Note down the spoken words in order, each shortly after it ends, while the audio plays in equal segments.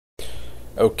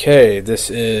Okay, this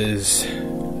is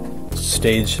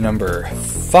stage number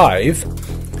 5.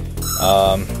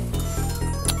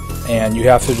 And you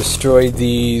have to destroy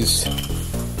these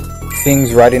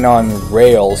things riding on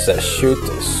rails that shoot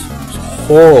this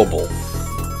horrible,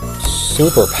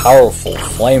 super powerful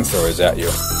flamethrowers at you.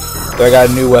 So I got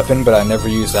a new weapon, but I never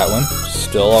use that one.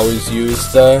 Still always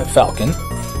use the Falcon.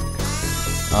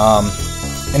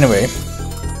 Anyway,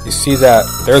 you see that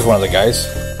there's one of the guys.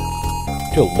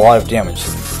 Do a lot of damage.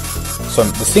 So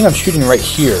the thing I'm shooting right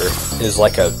here is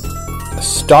like a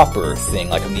stopper thing,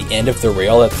 like on the end of the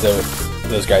rail that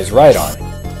those guys ride on.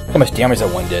 Look how much damage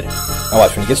that one did. Now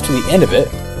watch, when he gets to the end of it,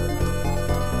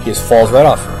 he just falls right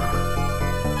off.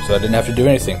 So I didn't have to do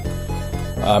anything.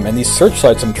 And these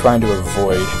searchlights I'm trying to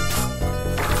avoid.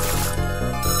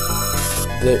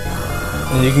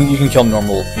 You can kill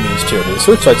normal means too, but the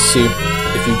searchlights, see,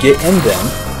 if you get in them,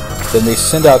 then they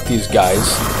send out these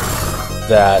guys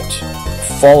that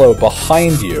follow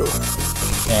behind you,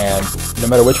 and no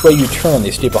matter which way you turn,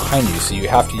 they stay behind you, so you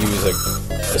have to use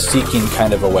a seeking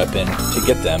kind of a weapon to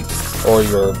get them, or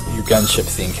your gunship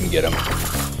thing can get them.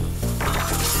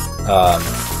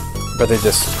 But they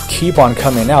just keep on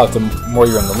coming out the more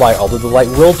you're in the light, although the light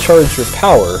will charge your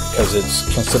power, because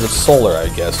it's considered solar, I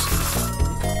guess.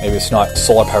 Maybe it's not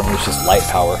solar power, maybe it's just light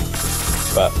power.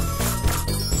 But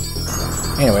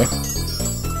anyway,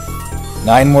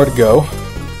 9 more to go.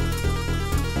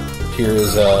 Here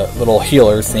is a little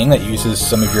healer thing that uses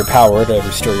some of your power to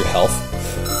restore your health.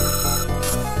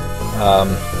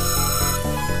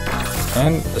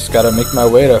 And just gotta make my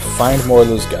way to find more of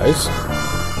those guys.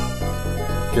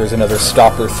 Here's another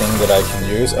stopper thing that I can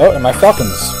use. Oh, and my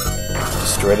Falcon's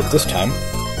destroyed it this time.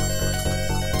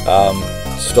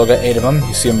 Still got 8 of them.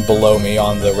 You see them below me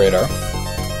on the radar.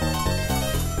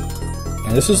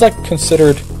 And this is like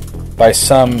considered by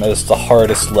some as the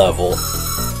hardest level,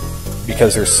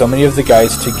 because there's so many of the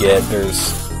guys to get.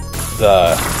 There's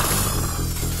the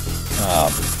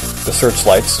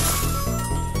searchlights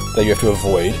that you have to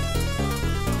avoid,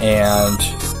 and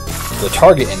the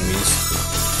target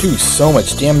enemies do so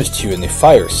much damage to you, and they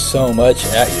fire so much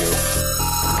at you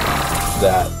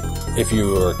that if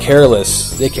you are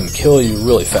careless, they can kill you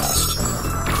really fast.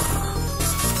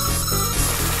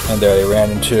 And there they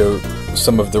ran into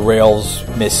some of the rails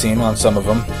missing on some of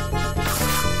them.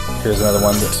 Here's another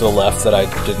one to the left that I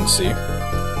didn't see.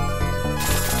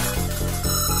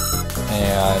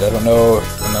 And I don't know,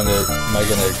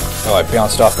 oh, I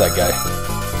bounced off that guy.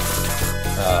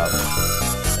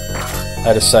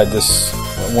 I decided this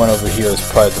one over here is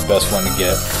probably the best one to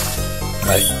get.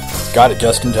 I got it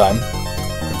just in time.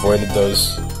 Avoided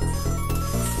those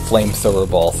flamethrower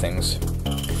ball things.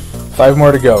 5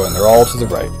 more to go, and they're all to the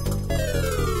right.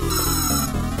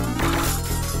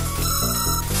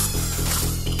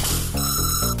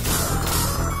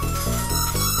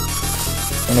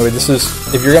 Anyway, this is,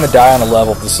 if you're going to die on a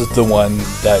level, this is the one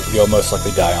that you'll most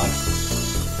likely die on.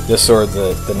 This or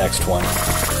the next one.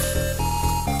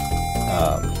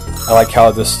 I like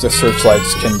how the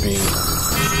searchlights can be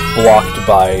blocked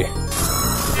by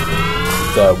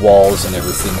the walls and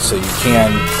everything, so you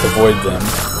can avoid them.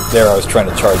 There I was trying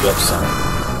to charge up some.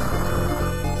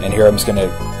 And here I'm just going to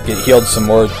get healed some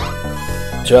more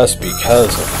just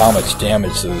because of how much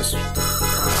damage those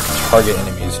target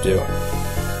enemies do.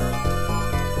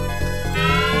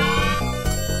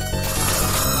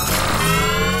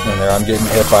 And there I'm getting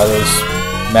hit by those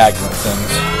magnet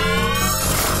things.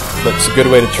 But it's a good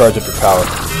way to charge up your power.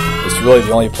 It's really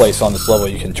the only place on this level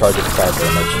you can charge up your power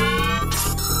very much.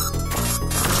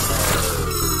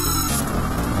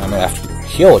 I'm gonna have to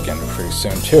heal again pretty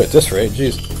soon too at this rate,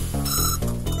 jeez.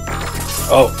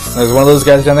 Oh, there's one of those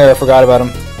guys down there, I forgot about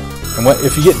him. And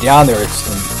if you get down there,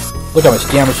 look how much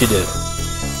damage he did.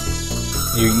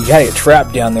 You gotta get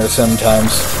trapped down there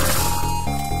sometimes.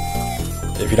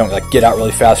 If you don't like get out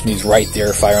really fast and he's right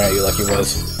there firing at you like he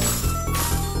was.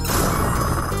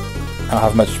 I don't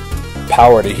have much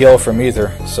power to heal from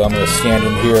either, so I'm gonna stand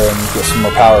in here and get some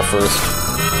more power first.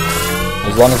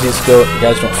 As long as the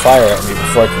guys don't fire at me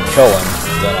before I can kill them,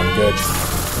 then I'm good.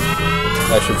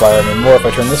 That should fire at me more if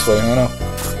I turn this way, I don't know.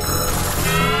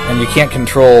 And you can't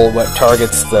control what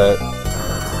targets the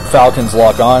Falcons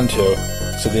lock onto,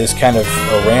 so they just kind of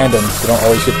are random. They don't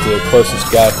always get the closest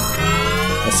guy.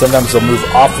 And sometimes they'll move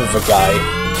off of a guy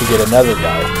to get another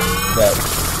guy that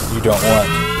you don't want.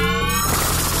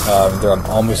 There I'm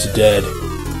almost dead.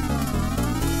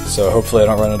 So hopefully I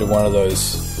don't run into one of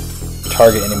those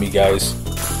target enemy guys.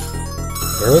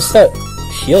 Where was that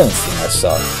healing thing I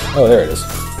saw? Oh, there it is.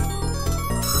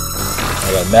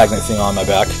 I got a magnet thing on my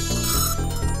back.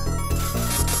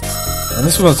 And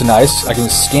this one's nice. I can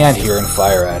stand here and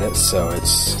fire at it, so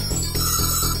it's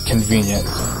a convenient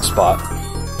spot.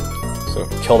 So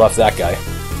killed off that guy.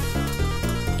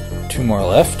 2 more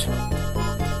left.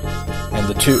 And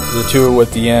the two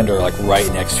at the end are like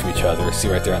right next to each other. See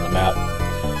right there on the map.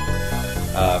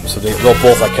 So they'll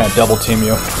both like kind of double team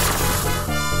you.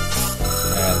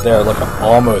 And there, look, I'm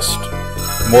almost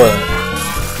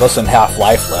less than half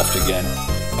life left again.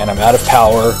 And I'm out of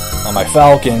power on my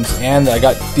Falcons, and I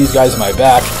got these guys in my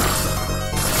back.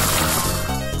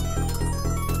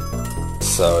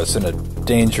 So it's in a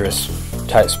dangerous,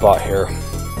 tight spot here.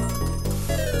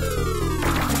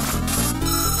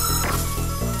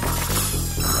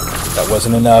 That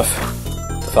wasn't enough.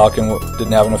 The Falcon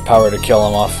didn't have enough power to kill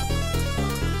him off.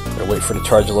 Gotta wait for it to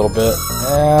charge a little bit.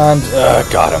 And,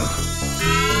 got him.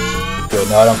 Good,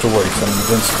 now I don't have to worry because I'm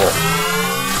invincible.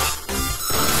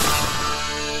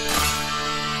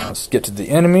 Let's get to the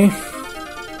enemy.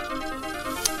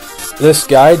 This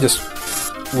guy just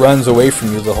runs away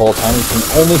from you the whole time. You can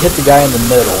only hit the guy in the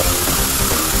middle.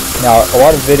 Now, a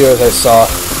lot of videos I saw,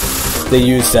 they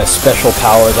used that special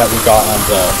power that we got on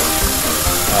the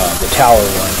tower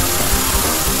one.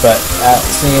 But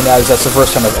seeing as that's the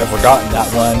first time I've ever gotten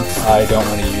that one, I don't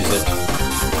want to use it.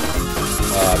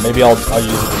 Maybe I'll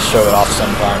use it to show it off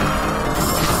sometime.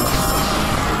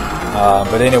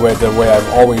 But anyway, the way I've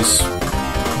always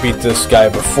beat this guy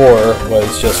before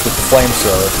was just with the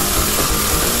flamethrower.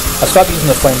 I stopped using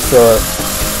the flamethrower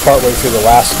partway through the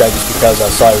last guy just because I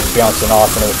saw he was bouncing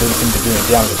off and it didn't seem to do any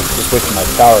damage, just wasting my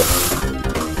power.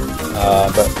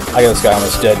 But I got this guy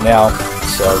almost dead now,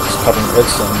 so just a couple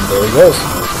hits and there he goes.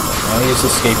 And he's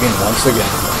escaping once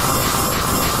again.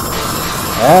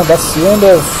 And that's the end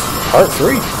of part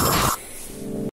 3.